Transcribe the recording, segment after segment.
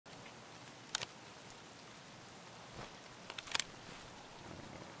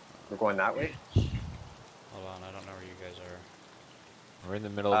We're going that way? Hold on, I don't know where you guys are. We're in the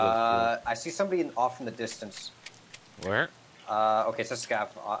middle of the field. I see somebody off in the distance. Where? Okay, it's a scav.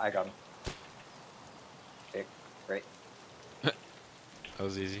 I got him. Okay, great. That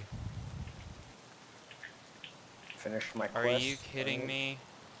was easy. Finish my quest. Are you kidding me?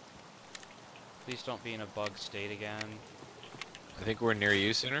 Please don't be in a bug state again. I think we're near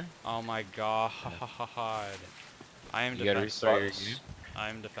you sooner. Oh my god. I am defenseless. You gotta restart your game.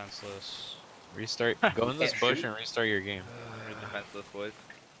 I'm defenseless. Restart. Go in this bush and restart your game. We're defenseless, boys.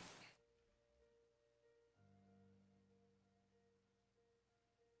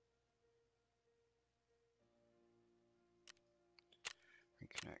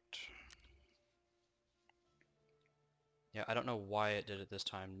 Reconnect. Yeah, I don't know why it did it this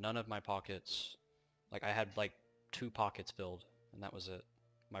time. None of my pockets, like I had like 2 pockets filled, and that was it.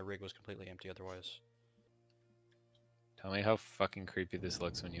 My rig was completely empty otherwise. Tell me how fucking creepy this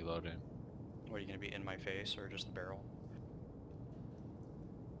looks when you load in. What, are you gonna be in my face or just the barrel?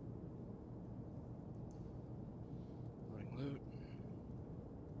 Loading loot.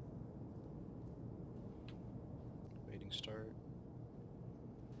 Waiting start.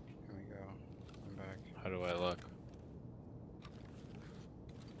 Here we go. I'm back. How do I look?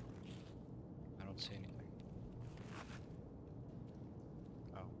 I don't see anything.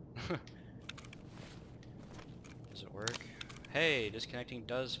 Oh. Does it work? Hey, disconnecting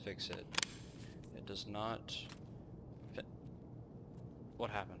does fix it. It does not fit. What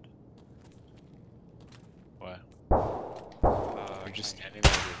happened? What? You're just okay. standing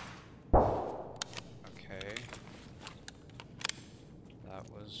there. Okay. That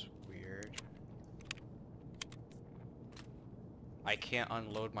was weird. I can't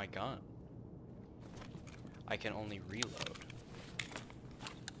unload my gun. I can only reload.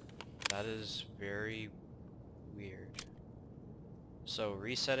 That is very weird. So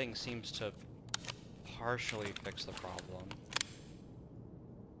resetting seems to partially fix the problem.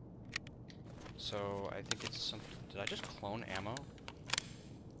 So I think it's something. Did I just clone ammo?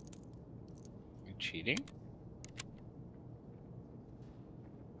 You cheating?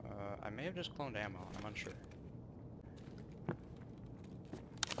 I may have just cloned ammo. I'm unsure.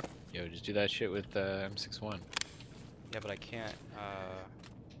 Yo, just do that shit with M61. Yeah, but I can't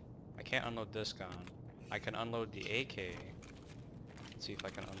unload this gun. I can unload the AK. Let's see if I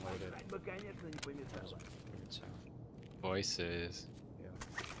can unload it. That was a weird sound. Voices. Yeah.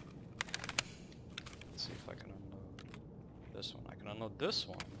 Let's see if I can unload this one. I can unload this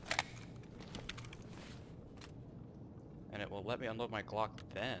one. And it will let me unload my Glock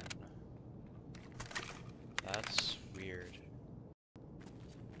then. That's weird.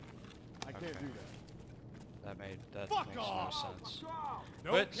 I can't do that. That Fuck makes no off! sense. No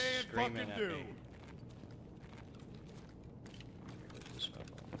Quit can't screaming fucking at do. me. Get this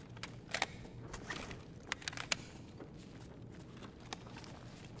weapon.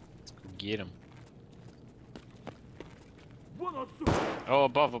 Get him. Oh,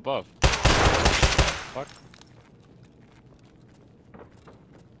 above. Fuck.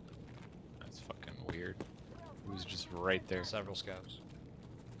 That's fucking weird. He was just right there. Several scouts.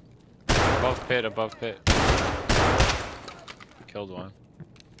 Above pit. Killed one.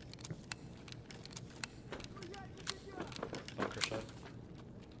 Bunker shot.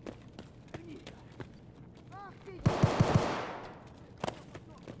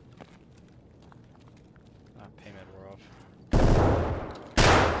 Payment wore off.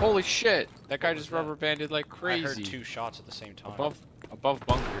 Holy shit! That guy just rubber banded like crazy. I heard 2 shots at the same time. Above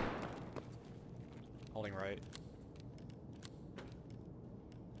bunker. Holding right.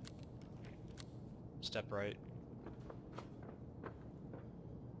 Step right.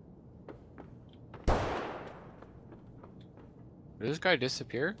 Did this guy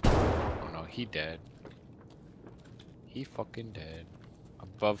disappear? Oh no, he dead. He fucking dead.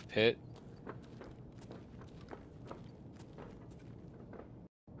 Above pit.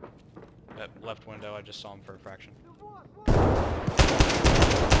 That left window, I just saw him for a fraction.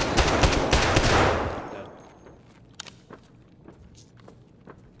 Dead.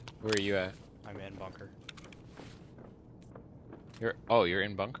 Where are you at? I'm in bunker. You're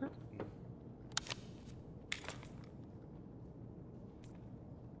in bunker?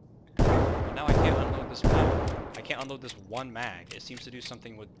 Now I can't unload this mag. I can't unload this one mag. It seems to do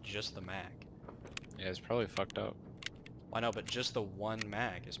something with just the mag. Yeah, it's probably fucked up. I know, but just the one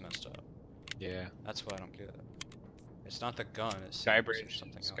mag is messed up. Yeah. That's what I don't get. It's not the gun, it's Skybridge.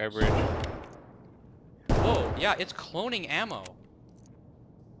 something else. Skybridge. Whoa, yeah, it's cloning ammo.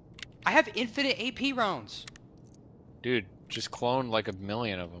 I have infinite AP rounds. Dude, just clone like 1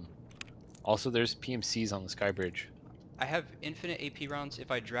 million of them. Also, there's PMCs on the Skybridge. I have infinite AP rounds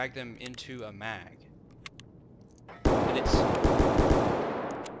if I drag them into a mag. And it's...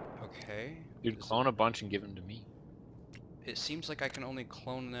 Okay. Dude, Is clone a bunch and give them to me. it seems like I can only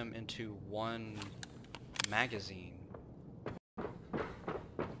clone them into one magazine.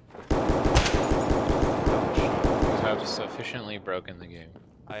 You have sufficiently broken the game.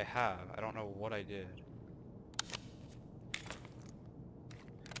 I have. I don't know what I did.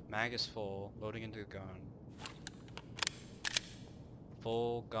 Mag is full. Loading into gun.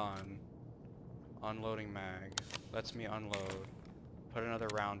 Full gun. Unloading mag. Lets me unload. Put another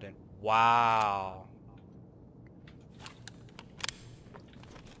round in. Wow.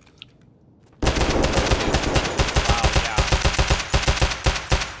 Wow,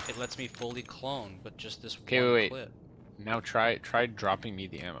 yeah. It lets me fully clone, but just this one wait. clip. Now try dropping me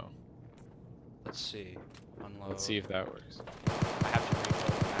the ammo. Let's see. Unload. Let's see if that works. I have to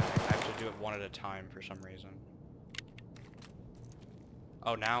reload the mag. I have to do it one at a time for some reason.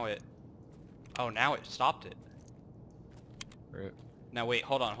 Oh, now it... Oh, now it stopped it. Right. Now wait,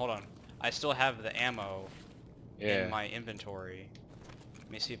 hold on. I still have the ammo Yeah. in my inventory. Let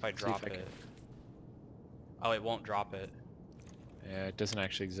me see if I See if drop I it. can- Oh, it won't drop it. Yeah, it doesn't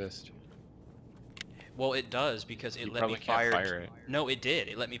actually exist. Well, it does because it You let me probably can't fire... fire it. No, it did.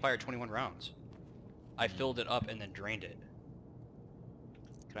 It let me fire 21 rounds. I Hmm. filled it up and then drained it.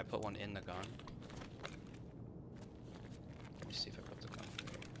 Can I put one in the gun? Let me see if I put the gun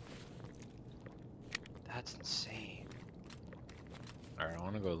here. That's insane. Alright, I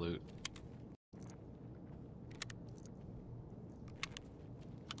wanna go loot.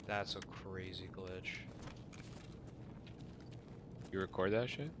 That's a crazy glitch. You record that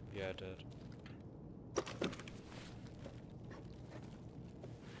shit? Yeah, I did.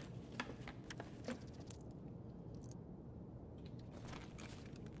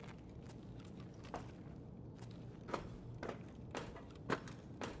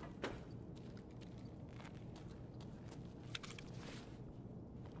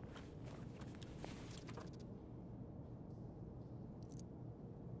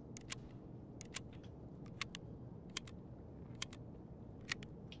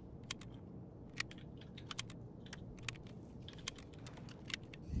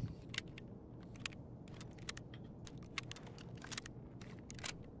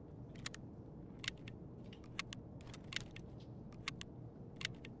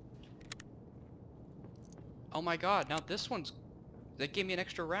 Oh my god, now this one's... That gave me an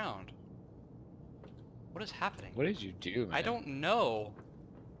extra round. What is happening? What did you do, man? I don't know.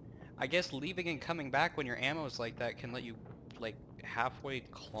 I guess leaving and coming back when your ammo is like that can let you, like, halfway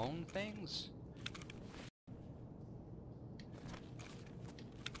clone things?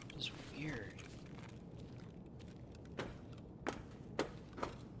 It's weird.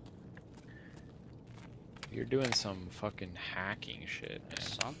 You're doing some fucking hacking shit, man.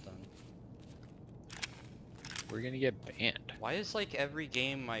 Something. We're gonna get banned. Why is, like, every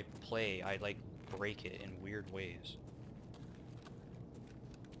game I play, I, like, break it in weird ways?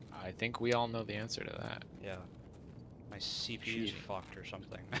 I think we all know the answer to that. Yeah. My CPU's Cheating. fucked or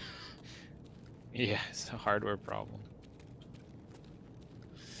something. Yeah, it's a hardware problem.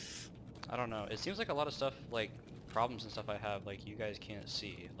 I don't know. It seems like a lot of stuff, like, problems and stuff I have, like, you guys can't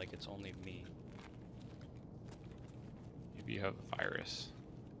see. Like, it's only me. Maybe you have a virus.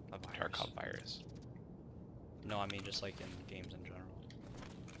 A virus. Tarkov virus. No, I mean just, like, in games in general.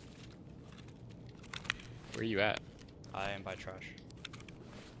 Where are you at? I am by trash.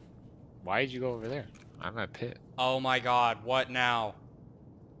 Why did you go over there? I'm at pit. Oh my god, what now?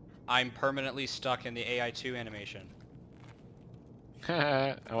 I'm permanently stuck in the AI2 animation.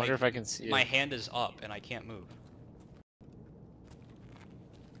 I wonder Like, if I can see My it. hand is up and I can't move.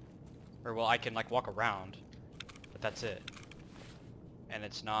 Or, well, I can, like, walk around, but that's it. And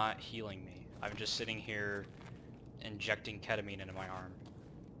it's not healing me. I'm just sitting here injecting ketamine into my arm.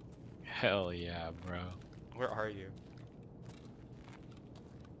 Hell yeah, bro. Where are you?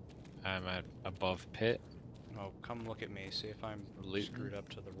 I'm at above pit. Oh, come look at me. See if I'm Looting. screwed up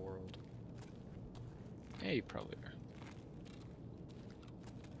to the world. Yeah, you probably are.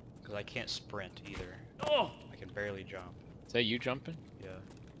 Because I can't sprint either. Oh! I can barely jump. Is that you jumping? Yeah.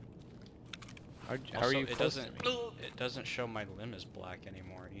 How are Also, you it close doesn't to me? it doesn't show my limb is black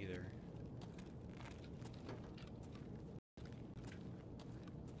anymore either.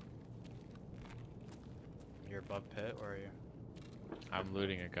 You're above pit, where are you? I'm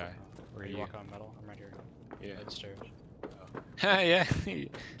looting a guy. Where Are are you you? walking on metal? I'm right here. Yeah. Right stairs. Yeah.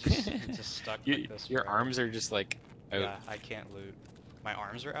 Just stuck You- like this. your forever. arms are just like out. Yeah, I can't loot. My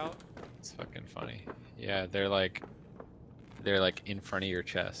arms are out? It's fucking funny. Yeah, they're like in front of your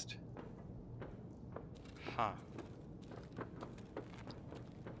chest. Huh.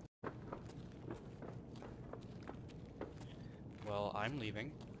 Well, I'm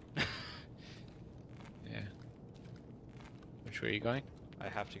leaving. Yeah. Which way are you going? I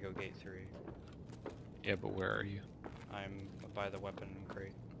have to go gate 3. Yeah, but where are you? I'm by the weapon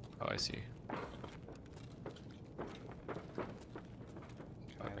crate. Oh, I see.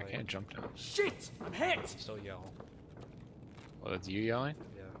 Fuck, I can't jump down. Shit! I'm hit! Still yell. Well, that's you yelling?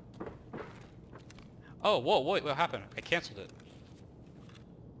 Yeah. Oh, whoa, wait, what happened? I canceled it.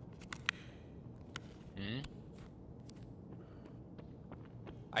 Hmm?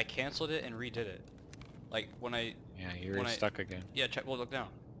 I canceled it and redid it. Like, when I... Yeah, you're stuck again. Yeah, check, well, look down.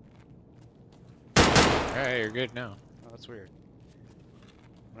 Alright, you're good now. Oh, that's weird.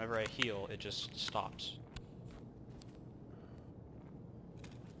 Whenever I heal, it just stops.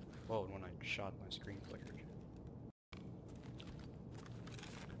 Whoa, and when I shot, my screen flickered.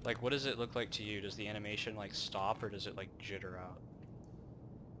 Like, what does it look like to you? Does the animation, like, stop, or does it, like, jitter out?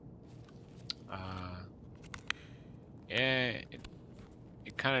 Yeah,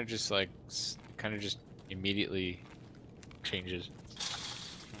 it kind of just like, immediately changes.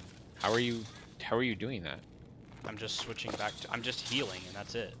 How are you doing that? I'm just switching back to... I'm just healing, and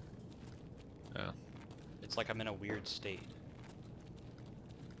that's it. Oh. It's like I'm in a weird state.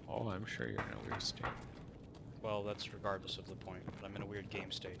 Oh, I'm sure you're in a weird state. Well, that's regardless of the point, but I'm in a weird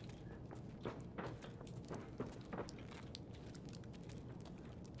game state. I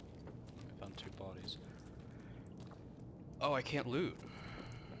found 2 bodies. Oh, I can't loot.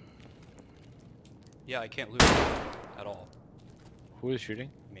 Yeah, I can't loot at all. Who is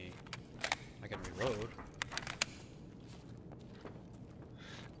shooting? Me. I can reload.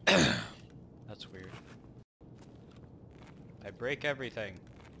 That's weird. I break everything.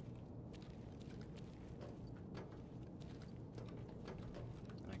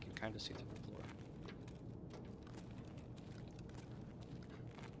 And I can kind of see through the floor.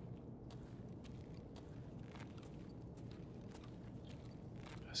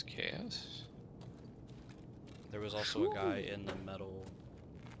 SKS? There was also a guy in the metal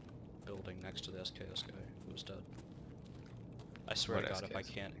building next to the SKS guy who was dead. I swear What to God, if I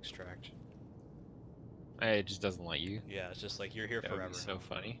SKS? can't extract. It just doesn't let you. Yeah, it's just like, you're here That would forever. be so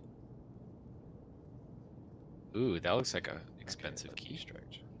funny. Ooh, that looks like a expensive Okay, key.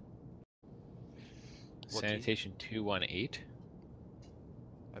 extract. What key? Sanitation 218.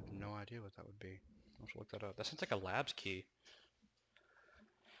 I have no idea what that would be. I'll have to look that up. That sounds like a labs key.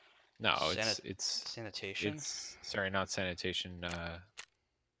 No, Sanit- it's Sanitation? sorry, not sanitation.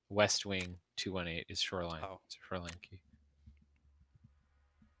 West Wing 218 is shoreline. Oh. It's a shoreline key.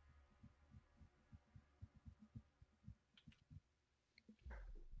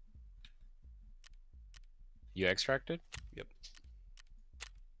 You extracted? Yep.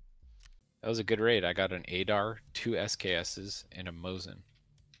 That was a good raid. I got an ADAR, 2 SKSs, and a Mosin.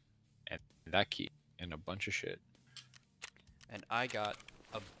 And that key. And a bunch of shit. And I got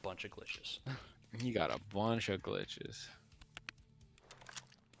a bunch of glitches. You got a bunch of glitches.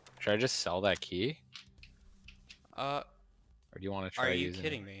 Should I just sell that key? Or do you want to try Are you using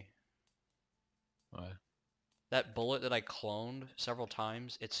kidding it? me? What? That bullet that I cloned several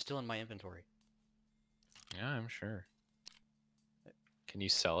times, it's still in my inventory. Yeah, I'm sure. Can you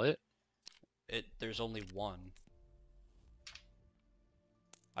sell it? There's only one.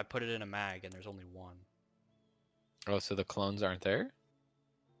 I put it in a mag and there's only one. Oh, so the clones aren't there?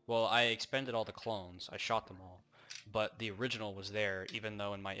 Well, I expended all the clones. I shot them all. But the original was there, even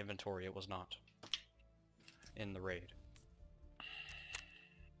though in my inventory it was not. In the raid.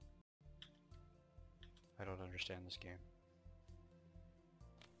 I don't understand this game.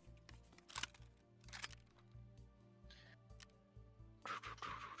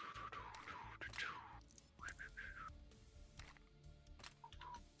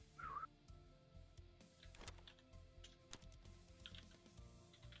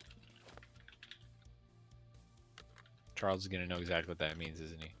 Charles is gonna know exactly what that means,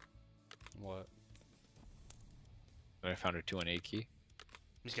 isn't he? What? That I found a 218 key.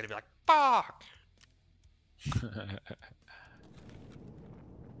 He's gonna be like, fuck!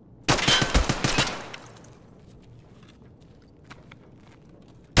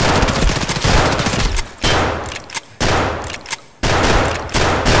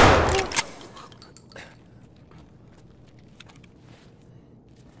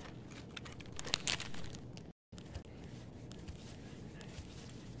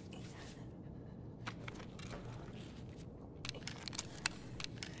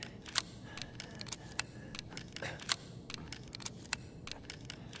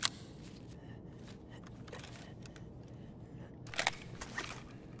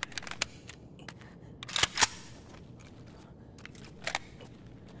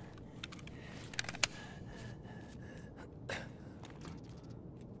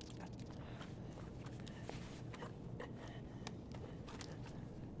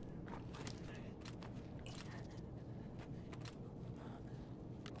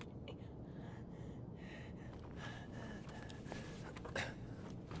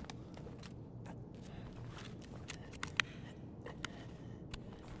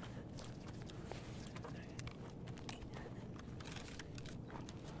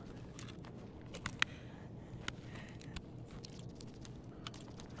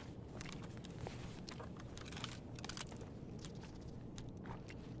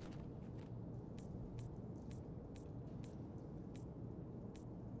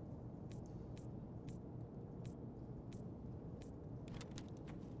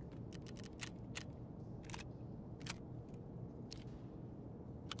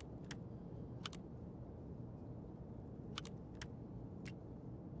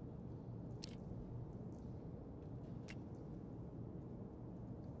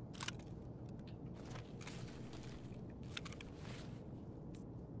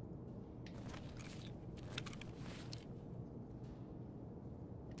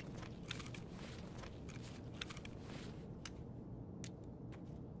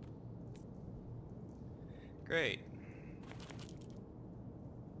 Great.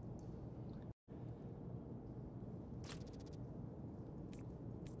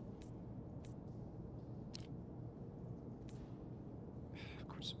 Of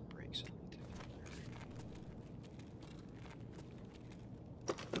course it breaks everything.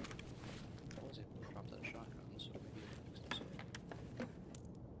 I was able to drop that shotgun, so maybe next episode.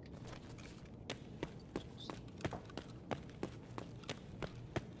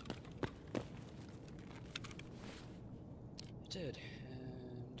 It did,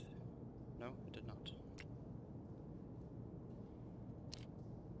 and no, it did not.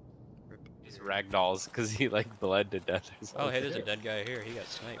 Rip. He's ragdolls because he like bled to death or something. Oh, hey, there's a dead guy here. He got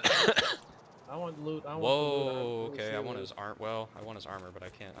sniped. I want loot. I want Whoa, the loot. okay, I want his arm. Well, I want his armor, but I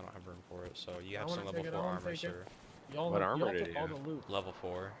can't. I don't have room for it. So you have some level 4 armor, sir. What armor did took he all have? the loot. Level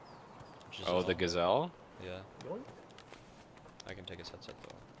 4. Which is Oh, the gazelle? Yeah, Yoink, I can take his headset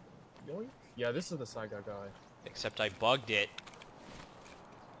though. yoink. Yeah, this is the Saiga guy. Except I bugged it.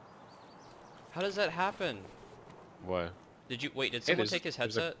 How does that happen? What? Did you wait? Did Hey, someone there's- take his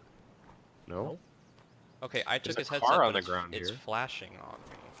there's a- headset? No? Okay, I took There's his a headset. car but on the it's- ground It's here. flashing on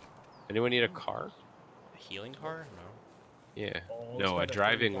me. Anyone need a car? A healing car? No. Yeah. Oh, No, a it's got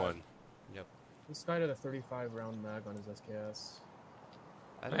driving 35 one. This guy had a 35 round mag on his SKS.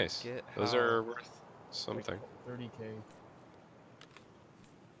 I don't Nice. get Those how- are worth Like something. 30k.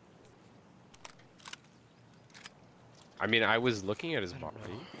 I mean, I was looking at his I don't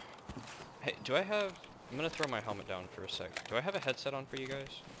body. know. Hey, do I have? I'm gonna throw my helmet down for a sec. Do I have a headset on for you guys?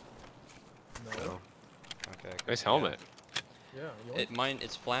 No. No. Okay. Nice yeah. helmet. Yeah, yoink.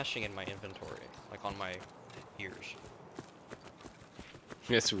 It's flashing in my inventory, like on my ears,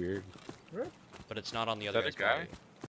 It's weird. but it's not on the other that a guy's guy? body.